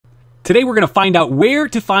Today we're going to find out where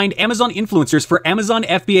to find Amazon influencers for Amazon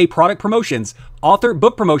FBA product promotions, author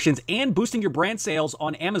book promotions, and boosting your brand sales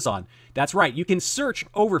on Amazon. That's right, you can search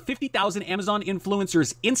over 50,000 Amazon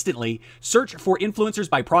influencers instantly, search for influencers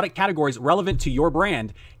by product categories relevant to your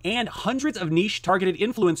brand, and hundreds of niche targeted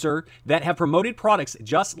influencers that have promoted products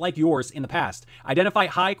just like yours in the past. Identify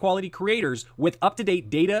high quality creators with up-to-date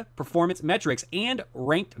data, performance metrics, and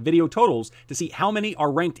ranked video totals to see how many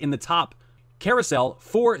are ranked in the top carousel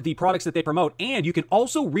for the products that they promote. And you can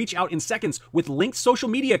also reach out in seconds with linked social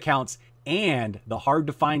media accounts and the hard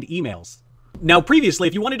to find emails. Now, previously,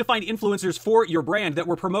 if you wanted to find influencers for your brand that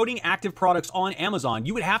were promoting active products on Amazon,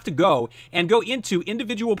 you would have to go into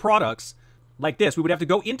individual products like this. We would have to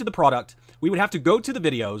go into the product. We would have to go to the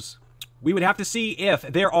videos. We would have to see if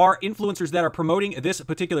there are influencers that are promoting this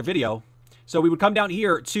particular video. So we would come down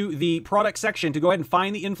here to the product section to go ahead and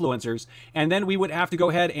find the influencers, and then we would have to go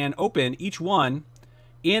ahead and open each one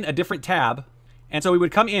in a different tab. And so we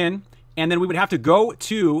would come in, and then we would have to go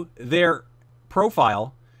to their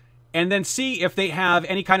profile and then see if they have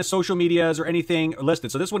any kind of social medias or anything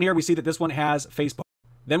listed. So this one here, we see that this one has Facebook.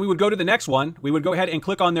 Then we would go to the next one. We would go ahead and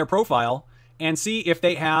click on their profile and see if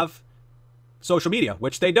they have social media,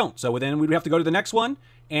 which they don't. So then we would have to go to the next one,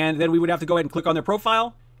 and then we would have to go ahead and click on their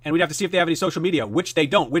profile, and we'd have to see if they have any social media, which they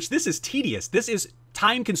don't, which this is tedious. This is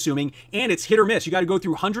time consuming, and it's hit or miss. You got to go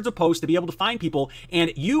through hundreds of posts to be able to find people.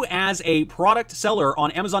 And you as a product seller on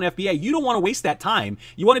Amazon FBA, you don't want to waste that time.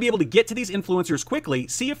 You want to be able to get to these influencers quickly,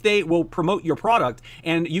 see if they will promote your product,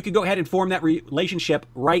 and you can go ahead and form that relationship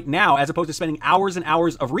right now as opposed to spending hours and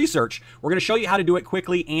hours of research. We're going to show you how to do it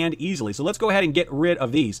quickly and easily. So let's go ahead and get rid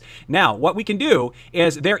of these. Now, what we can do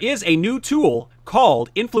is there is a new tool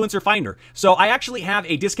called Influencer Finder. So I actually have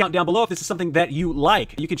a discount down below if this is something that you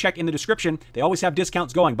like. You can check in the description. They always have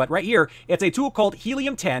discounts going, but right here, it's a tool called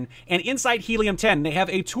Helium 10, and inside Helium 10, they have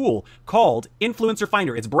a tool called Influencer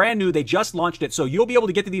Finder. It's brand new. They just launched it, so you'll be able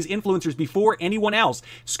to get to these influencers before anyone else,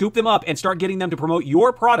 scoop them up, and start getting them to promote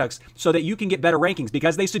your products so that you can get better rankings,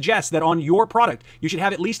 because they suggest that on your product, you should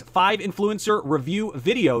have at least 5 influencer review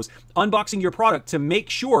videos unboxing your product to make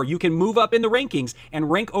sure you can move up in the rankings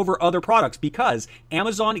and rank over other products, because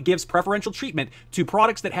Amazon gives preferential treatment to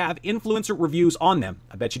products that have influencer reviews on them.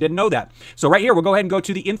 I bet you didn't know that. So right here, we'll go ahead and go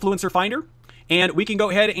to the Influencer Finder, and we can go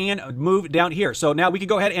ahead and move down here. So now we can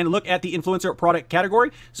go ahead and look at the influencer product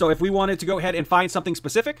category. So if we wanted to go ahead and find something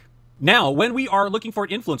specific, now when we are looking for an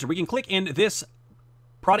influencer, we can click in this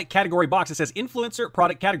product category box. It says influencer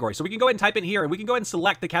product category. So we can go ahead and type in here, and we can go ahead and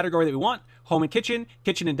select the category that we want: home and kitchen,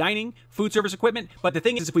 kitchen and dining, food service equipment. But the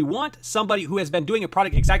thing is, if we want somebody who has been doing a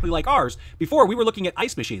product exactly like ours, before we were looking at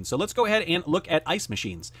ice machines. So let's go ahead and look at ice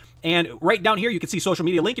machines. And right down here, you can see social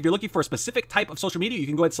media link. If you're looking for a specific type of social media, you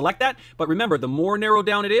can go ahead and select that. But remember, the more narrowed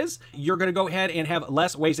down it is, you're going to go ahead and have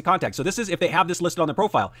less ways to contact. So this is if they have this listed on their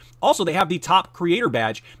profile. Also, they have the top creator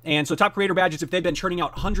badge. And so top creator badge is if they've been churning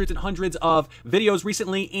out hundreds and hundreds of videos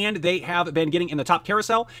recently, and they have been getting in the top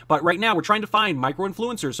carousel. But right now, we're trying to find micro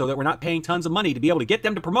influencers so that we're not paying tons of money to be able to get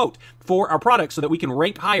them to promote for our products so that we can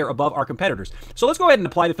rank higher above our competitors. So let's go ahead and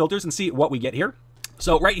apply the filters and see what we get here.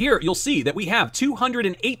 So right here, you'll see that we have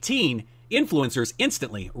 218 influencers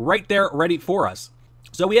instantly right there ready for us.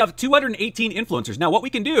 So we have 218 influencers. Now what we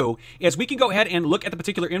can do is we can go ahead and look at the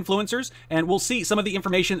particular influencers, and we'll see some of the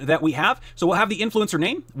information that we have. So we'll have the influencer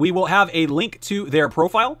name. We will have a link to their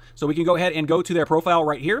profile. So we can go ahead and go to their profile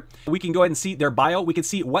right here. We can go ahead and see their bio. We can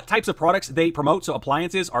see what types of products they promote. So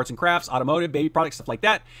appliances, arts and crafts, automotive, baby products, stuff like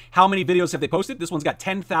that. How many videos have they posted? This one's got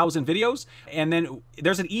 10,000 videos. And then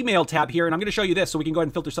there's an email tab here, and I'm going to show you this so we can go ahead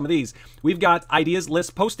and filter some of these. We've got ideas,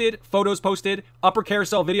 lists posted, photos posted, upper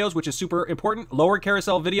carousel videos, which is super important, lower carousel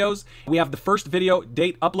videos. We have the first video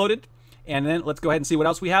date uploaded, and then let's go ahead and see what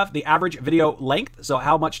else we have. The average video length, so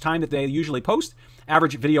how much time that they usually post.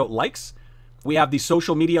 Average video likes. We have the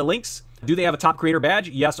social media links. Do they have a top creator badge?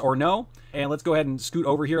 Yes or no? And let's go ahead and scoot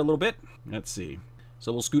over here a little bit. Let's see.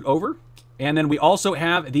 So we'll scoot over. And then we also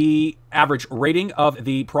have the average rating of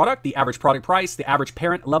the product, the average product price, the average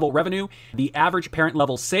parent level revenue, the average parent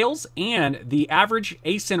level sales, and the average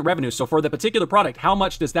ASIN revenue. So for the particular product, how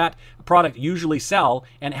much does that product usually sell,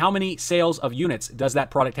 and how many sales of units does that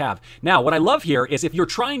product have? Now, what I love here is if you're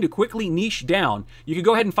trying to quickly niche down, you can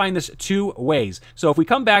go ahead and find this 2 ways. So if we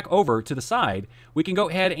come back over to the side, we can go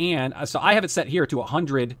ahead and, so I have it set here to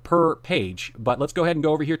 100 per page, but let's go ahead and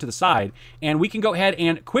go over here to the side, and we can go ahead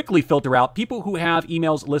and quickly filter out people who have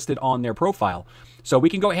emails listed on on their profile. So we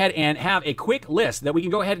can go ahead and have a quick list that we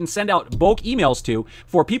can go ahead and send out bulk emails to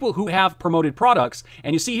for people who have promoted products.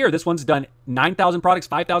 And you see here, this one's done 9,000 products,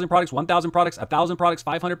 5,000 products, 1,000 products, 1,000 products,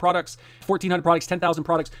 500 products, 1,400 products, 10,000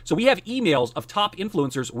 products. So we have emails of top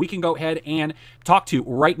influencers we can go ahead and talk to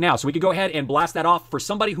right now. So we can go ahead and blast that off for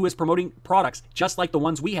somebody who is promoting products just like the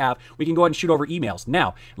ones we have. We can go ahead and shoot over emails.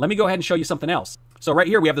 Now, let me go ahead and show you something else. So right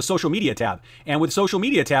here, we have the social media tab. And with social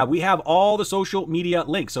media tab, we have all the social media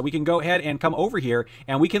links. So we can go ahead and come over here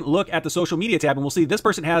and we can look at the social media tab and we'll see this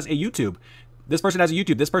person has a YouTube. This person has a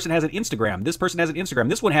YouTube. This person has an Instagram. This person has an Instagram.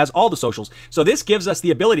 This one has all the socials. So this gives us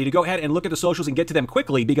the ability to go ahead and look at the socials and get to them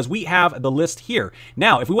quickly because we have the list here.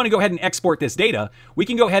 Now, if we want to go ahead and export this data, we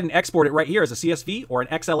can go ahead and export it right here as a CSV or an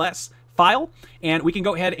XLS file. And we can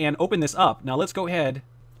go ahead and open this up. Now let's go ahead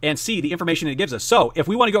and see the information it gives us. So if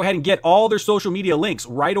we want to go ahead and get all their social media links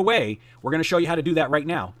right away, we're going to show you how to do that right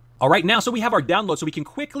now. All right, now, so we have our download so we can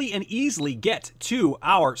quickly and easily get to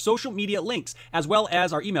our social media links as well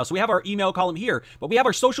as our email. So we have our email column here, but we have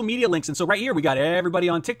our social media links. And so right here, we got everybody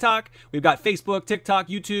on TikTok. We've got Facebook, TikTok,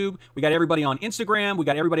 YouTube. We got everybody on Instagram. We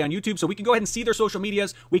got everybody on YouTube. So we can go ahead and see their social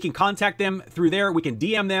medias. We can contact them through there. We can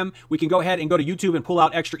DM them. We can go ahead and go to YouTube and pull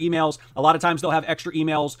out extra emails. A lot of times they'll have extra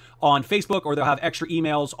emails on Facebook or they'll have extra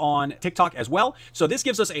emails on TikTok as well. So this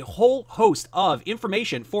gives us a whole host of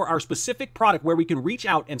information for our specific product where we can reach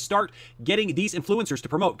out and start getting these influencers to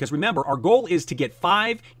promote. Because remember, our goal is to get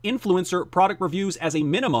 5 influencer product reviews as a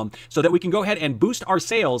minimum so that we can go ahead and boost our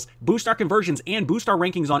sales, boost our conversions, and boost our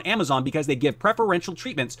rankings on Amazon because they give preferential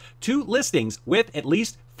treatments to listings with at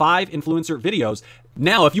least 5 influencer videos.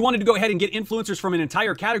 Now, if you wanted to go ahead and get influencers from an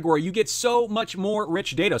entire category, you get so much more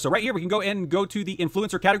rich data. So right here, we can go ahead and go to the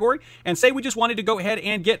influencer category and say we just wanted to go ahead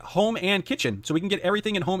and get home and kitchen. So we can get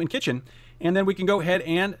everything in home and kitchen, and then we can go ahead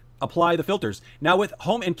and apply the filters. Now with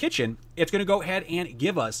home and kitchen, it's going to go ahead and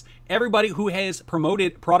give us everybody who has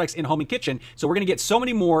promoted products in home and kitchen. So we're going to get so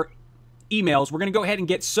many more emails. We're going to go ahead and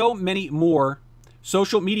get so many more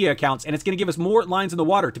social media accounts, and it's going to give us more lines in the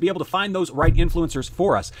water to be able to find those right influencers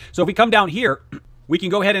for us. So if we come down here, we can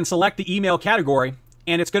go ahead and select the email category,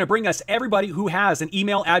 and it's going to bring us everybody who has an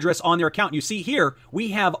email address on their account. You see here, we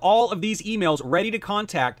have all of these emails ready to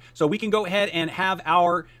contact, so we can go ahead and have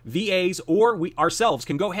our VAs or we ourselves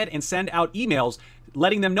can go ahead and send out emails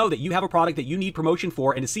letting them know that you have a product that you need promotion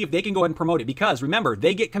for and to see if they can go ahead and promote it. Because remember,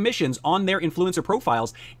 they get commissions on their influencer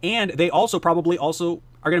profiles, and they also probably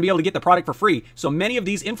are going to be able to get the product for free. So many of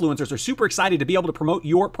these influencers are super excited to be able to promote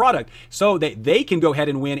your product so that they can go ahead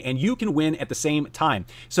and win and you can win at the same time.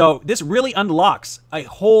 So this really unlocks a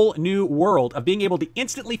whole new world of being able to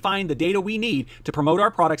instantly find the data we need to promote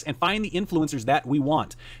our products and find the influencers that we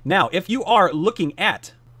want. Now, if you are looking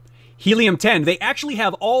at Helium 10, they actually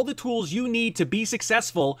have all the tools you need to be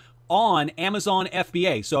successful on Amazon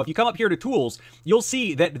FBA. So if you come up here to tools, you'll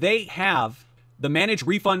see that they have the manage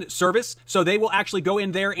refund service. So they will actually go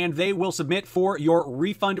in there and they will submit for your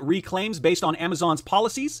refund reclaims based on Amazon's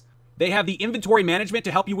policies. They have the inventory management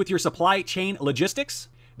to help you with your supply chain logistics.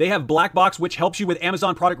 They have Black Box, which helps you with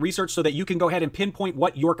Amazon product research so that you can go ahead and pinpoint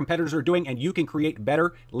what your competitors are doing and you can create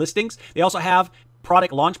better listings. They also have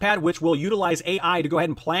Product Launchpad, which will utilize AI to go ahead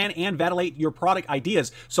and plan and validate your product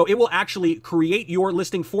ideas. So it will actually create your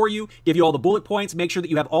listing for you, give you all the bullet points, make sure that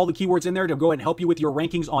you have all the keywords in there to go ahead and help you with your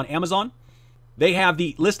rankings on Amazon. They have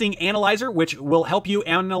the Listing Analyzer, which will help you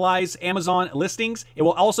analyze Amazon listings. It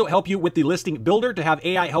will also help you with the Listing Builder to have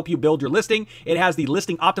AI help you build your listing. It has the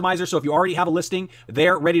Listing Optimizer, so if you already have a listing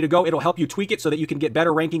there ready to go, it'll help you tweak it so that you can get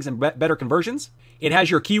better rankings and better conversions. It has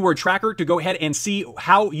your keyword tracker to go ahead and see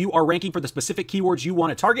how you are ranking for the specific keywords you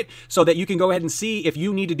want to target so that you can go ahead and see if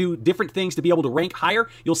you need to do different things to be able to rank higher.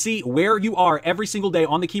 You'll see where you are every single day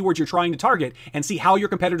on the keywords you're trying to target and see how your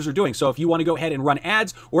competitors are doing. So if you want to go ahead and run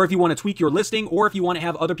ads, or if you want to tweak your listing, or if you want to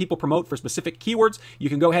have other people promote for specific keywords, you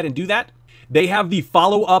can go ahead and do that. They have the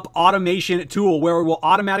follow-up automation tool where it will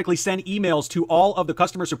automatically send emails to all of the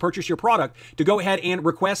customers who purchase your product to go ahead and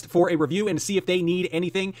request for a review and see if they need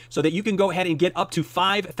anything so that you can go ahead and get up to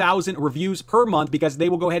 5,000 reviews per month, because they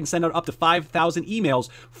will go ahead and send out up to 5,000 emails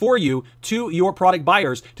for you to your product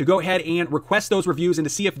buyers to go ahead and request those reviews and to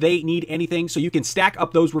see if they need anything, so you can stack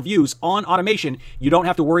up those reviews on automation. You don't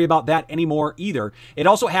have to worry about that anymore either. It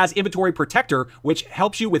also has Inventory Protector, which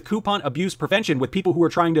helps you with coupon abuse prevention with people who are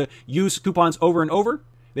trying to use coupons over and over.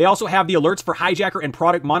 They also have the alerts for hijacker and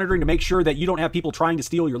product monitoring to make sure that you don't have people trying to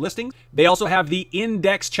steal your listings. They also have the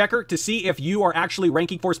index checker to see if you are actually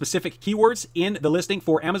ranking for specific keywords in the listing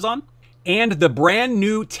for Amazon. and the brand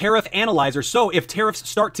new tariff analyzer. So if tariffs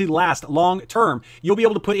start to last long term, you'll be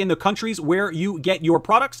able to put in the countries where you get your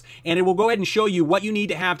products, and it will go ahead and show you what you need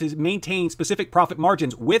to have to maintain specific profit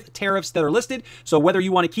margins with tariffs that are listed. So whether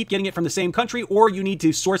you want to keep getting it from the same country or you need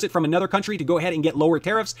to source it from another country to go ahead and get lower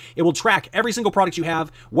tariffs, it will track every single product you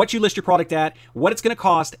have, what you list your product at, what it's going to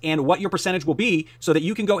cost, and what your percentage will be, so that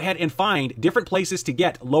you can go ahead and find different places to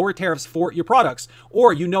get lower tariffs for your products,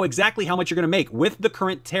 or you know exactly how much you're going to make with the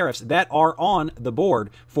current tariffs that are on the board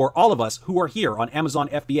for all of us who are here on Amazon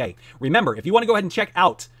FBA. Remember, if you want to go ahead and check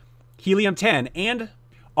out Helium 10 and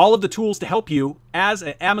all of the tools to help you as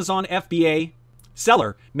an Amazon FBA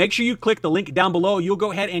seller, make sure you click the link down below. You'll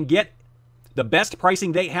go ahead and get the best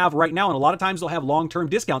pricing they have right now, and a lot of times they'll have long-term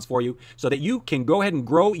discounts for you so that you can go ahead and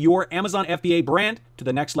grow your Amazon FBA brand to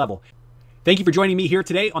the next level. Thank you for joining me here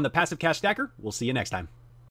today on the Passive Cash Stacker. We'll see you next time.